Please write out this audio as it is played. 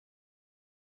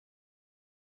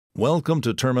Welcome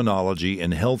to Terminology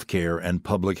in Healthcare and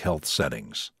Public Health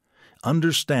Settings.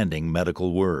 Understanding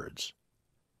Medical Words.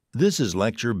 This is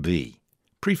Lecture B,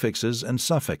 Prefixes and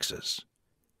Suffixes.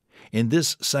 In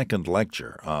this second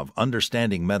lecture of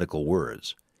Understanding Medical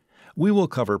Words, we will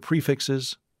cover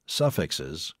prefixes,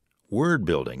 suffixes, word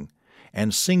building,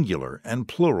 and singular and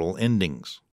plural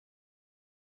endings.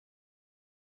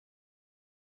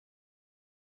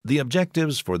 The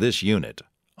objectives for this unit,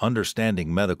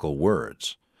 Understanding Medical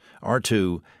Words, are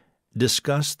to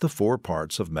discuss the four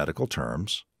parts of medical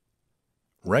terms,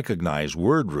 recognize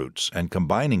word roots and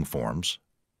combining forms,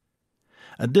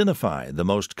 identify the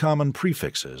most common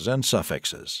prefixes and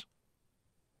suffixes,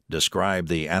 describe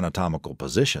the anatomical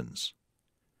positions,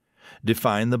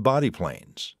 define the body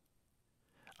planes,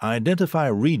 identify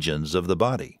regions of the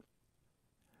body,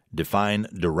 define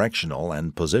directional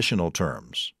and positional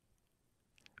terms,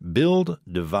 build,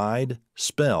 divide,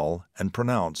 spell, and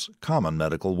pronounce common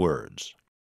medical words.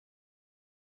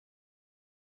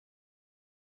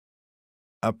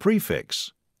 A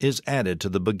prefix is added to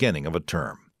the beginning of a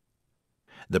term.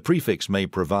 The prefix may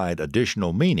provide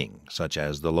additional meaning, such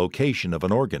as the location of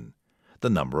an organ, the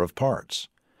number of parts,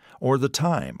 or the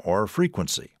time or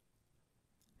frequency.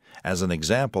 As an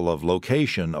example of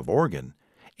location of organ,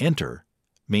 inter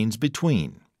means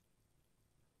between.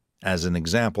 As an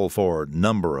example for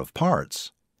number of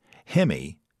parts,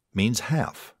 hemi means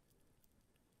half.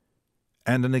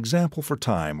 And an example for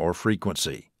time or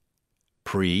frequency,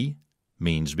 pre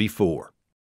means before.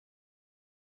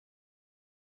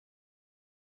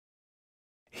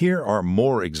 Here are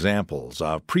more examples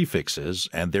of prefixes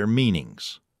and their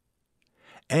meanings.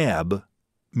 Ab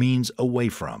means away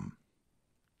from.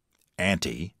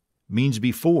 Ante means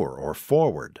before or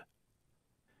forward.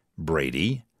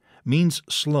 Brady means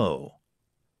slow.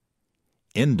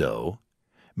 Endo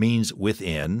means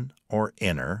within or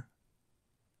inner.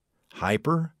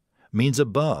 Hyper means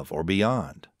above or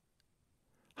beyond.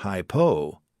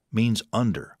 Hypo means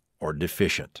under or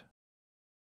deficient.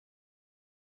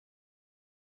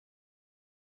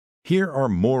 Here are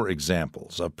more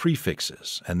examples of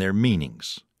prefixes and their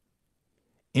meanings.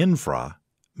 Infra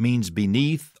means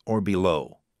beneath or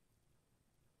below.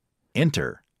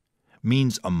 Inter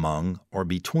means among or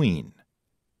between.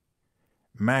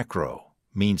 Macro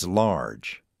means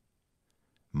large.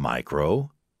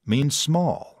 Micro means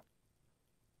small.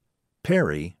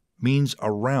 Peri means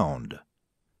around.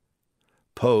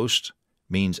 Post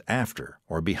means after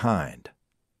or behind.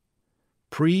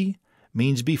 Pre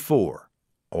means before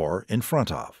or in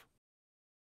front of.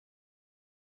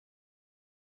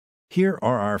 Here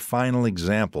are our final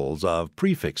examples of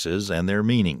prefixes and their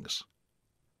meanings.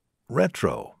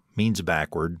 Retro means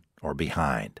backward or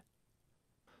behind.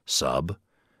 Sub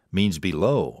means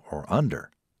below or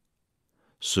under.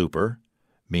 Super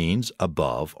means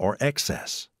above or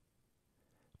excess.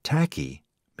 Tachy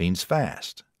means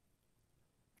fast.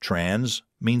 Trans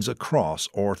means across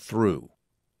or through.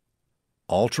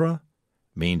 Ultra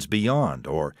means beyond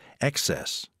or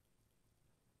excess.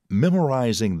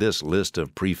 Memorizing this list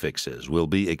of prefixes will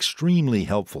be extremely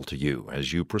helpful to you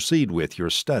as you proceed with your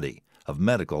study of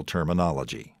medical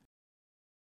terminology.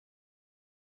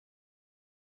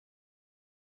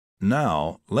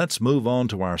 Now, let's move on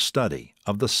to our study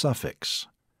of the suffix.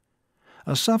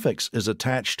 A suffix is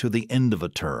attached to the end of a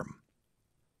term.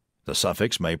 The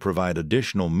suffix may provide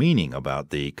additional meaning about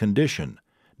the condition,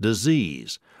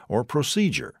 disease, or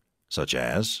procedure, such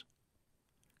as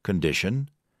condition,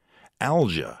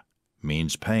 algia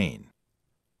means pain.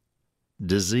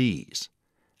 Disease,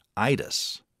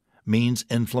 itis, means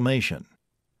inflammation.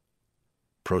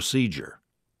 Procedure,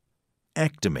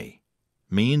 ectomy,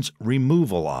 means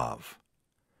removal of.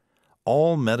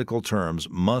 All medical terms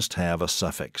must have a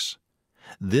suffix.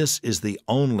 This is the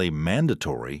only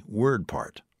mandatory word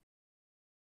part.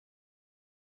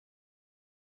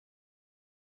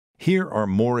 Here are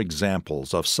more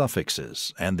examples of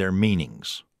suffixes and their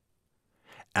meanings.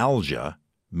 Algia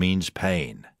means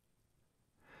pain.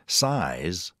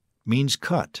 Size means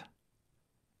cut.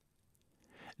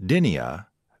 Dynia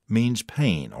means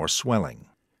pain or swelling.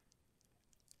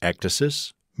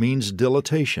 Ectasis means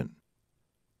dilatation.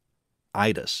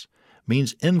 Itis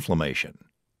means inflammation.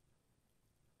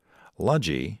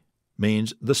 Logi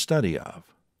means the study of.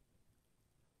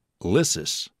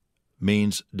 Lysis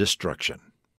means destruction.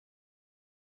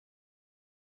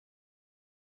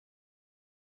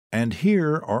 And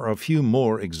here are a few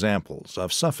more examples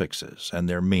of suffixes and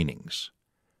their meanings.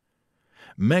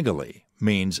 Megaly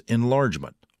means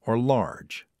enlargement or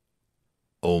large.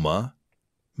 Oma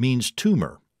means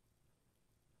tumor.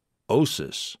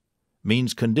 Osis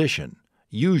means condition,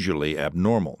 usually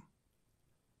abnormal.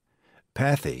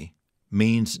 Pathy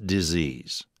means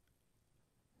disease.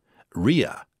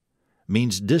 Rhea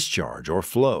means discharge or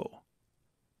flow.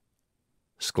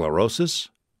 Sclerosis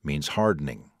means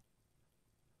hardening.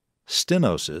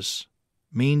 Stenosis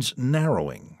means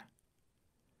narrowing.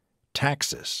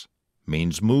 Taxis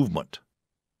means movement.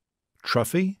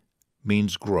 Trophy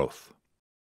means growth.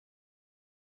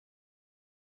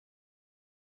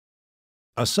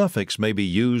 A suffix may be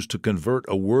used to convert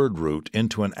a word root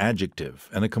into an adjective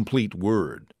and a complete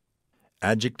word.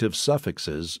 Adjective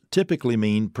suffixes typically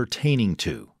mean pertaining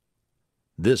to.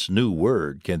 This new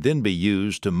word can then be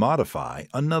used to modify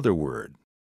another word.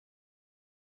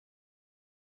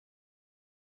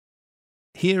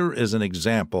 Here is an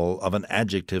example of an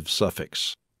adjective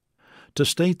suffix. To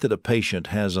state that a patient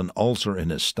has an ulcer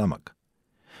in his stomach,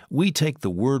 we take the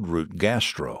word root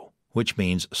gastro, which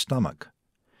means stomach,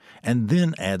 and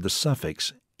then add the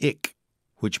suffix ic,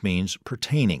 which means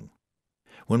pertaining.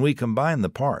 When we combine the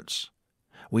parts,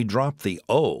 we drop the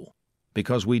o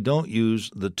because we don't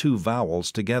use the two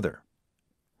vowels together.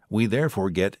 We therefore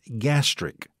get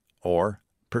gastric, or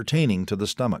pertaining to the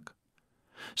stomach.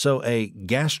 So a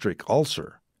gastric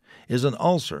ulcer is an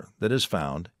ulcer that is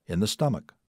found in the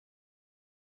stomach.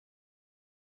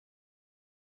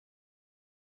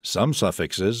 Some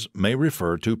suffixes may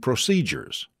refer to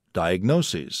procedures,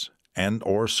 diagnoses,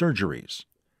 and/or surgeries.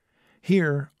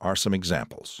 Here are some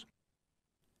examples.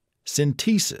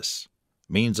 Synthesis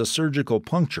means a surgical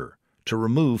puncture to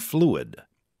remove fluid.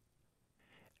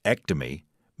 Ectomy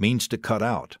means to cut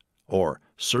out, or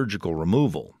surgical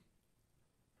removal.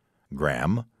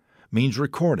 Gram means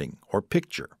recording or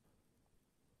picture.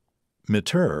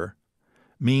 Meter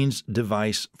means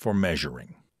device for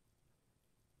measuring.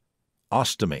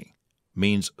 Ostomy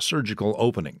means surgical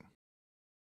opening.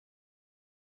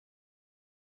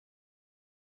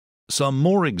 Some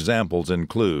more examples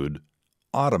include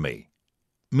otomy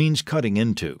means cutting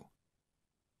into.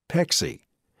 Pexy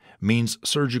means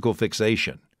surgical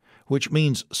fixation, which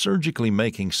means surgically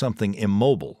making something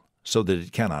immobile so that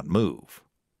it cannot move.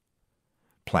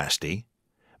 Plasty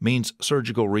means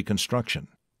surgical reconstruction.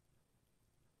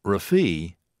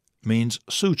 Raphe means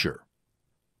suture.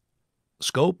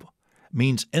 Scope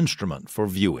means instrument for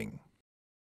viewing.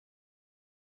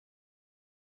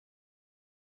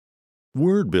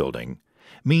 Word building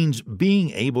means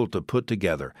being able to put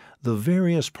together the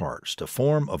various parts to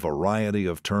form a variety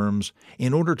of terms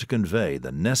in order to convey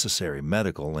the necessary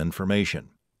medical information.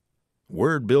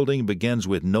 Word building begins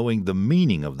with knowing the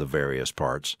meaning of the various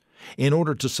parts in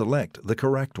order to select the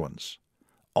correct ones.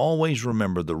 Always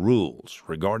remember the rules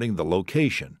regarding the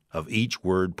location of each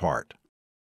word part.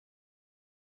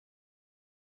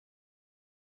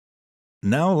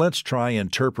 Now let's try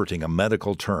interpreting a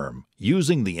medical term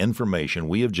using the information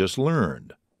we have just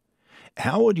learned.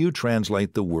 How would you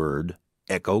translate the word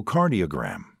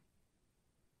echocardiogram?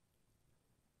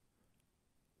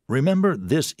 Remember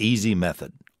this easy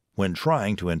method when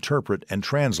trying to interpret and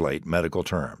translate medical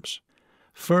terms.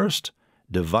 First,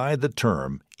 divide the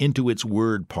term into its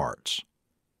word parts.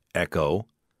 Echo,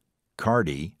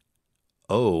 cardi,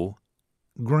 o,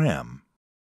 gram.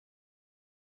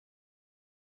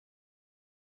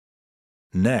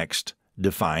 Next,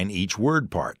 define each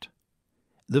word part.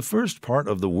 The first part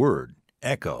of the word,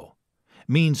 echo,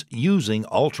 means using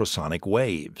ultrasonic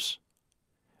waves.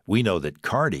 We know that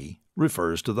cardi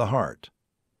refers to the heart.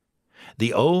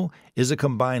 The O is a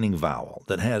combining vowel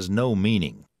that has no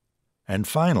meaning. And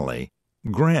finally,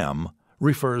 gram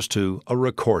refers to a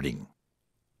recording.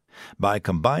 By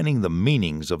combining the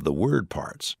meanings of the word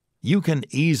parts, you can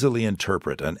easily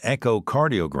interpret an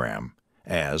echocardiogram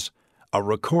as a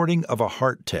recording of a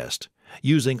heart test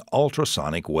using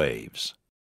ultrasonic waves.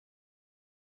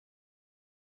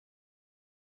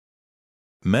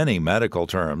 Many medical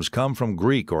terms come from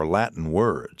Greek or Latin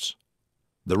words.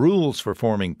 The rules for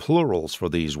forming plurals for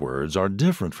these words are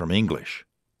different from English.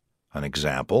 An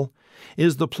example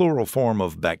is the plural form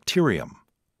of bacterium,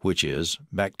 which is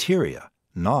bacteria,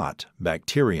 not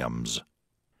bacteriums.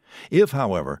 If,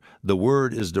 however, the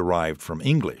word is derived from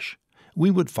English,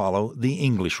 we would follow the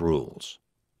English rules.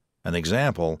 An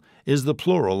example is the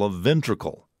plural of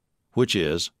ventricle, which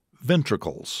is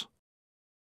ventricles.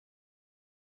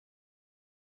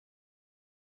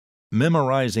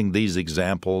 Memorizing these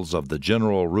examples of the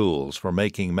general rules for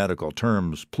making medical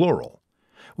terms plural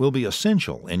will be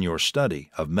essential in your study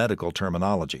of medical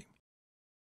terminology.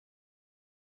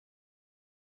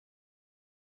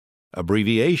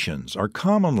 Abbreviations are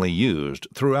commonly used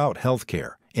throughout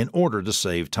healthcare in order to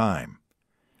save time.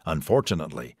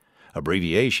 Unfortunately,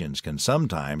 abbreviations can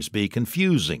sometimes be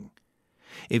confusing.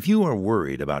 If you are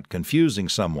worried about confusing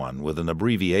someone with an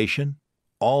abbreviation,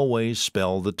 always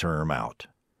spell the term out.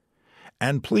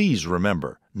 And please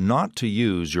remember not to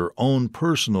use your own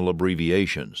personal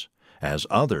abbreviations, as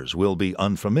others will be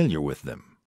unfamiliar with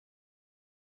them.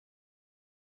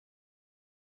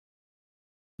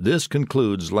 This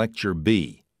concludes Lecture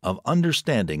B of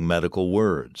Understanding Medical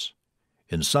Words.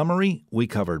 In summary, we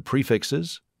covered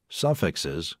prefixes,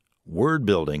 suffixes, word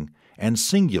building, and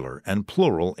singular and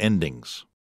plural endings.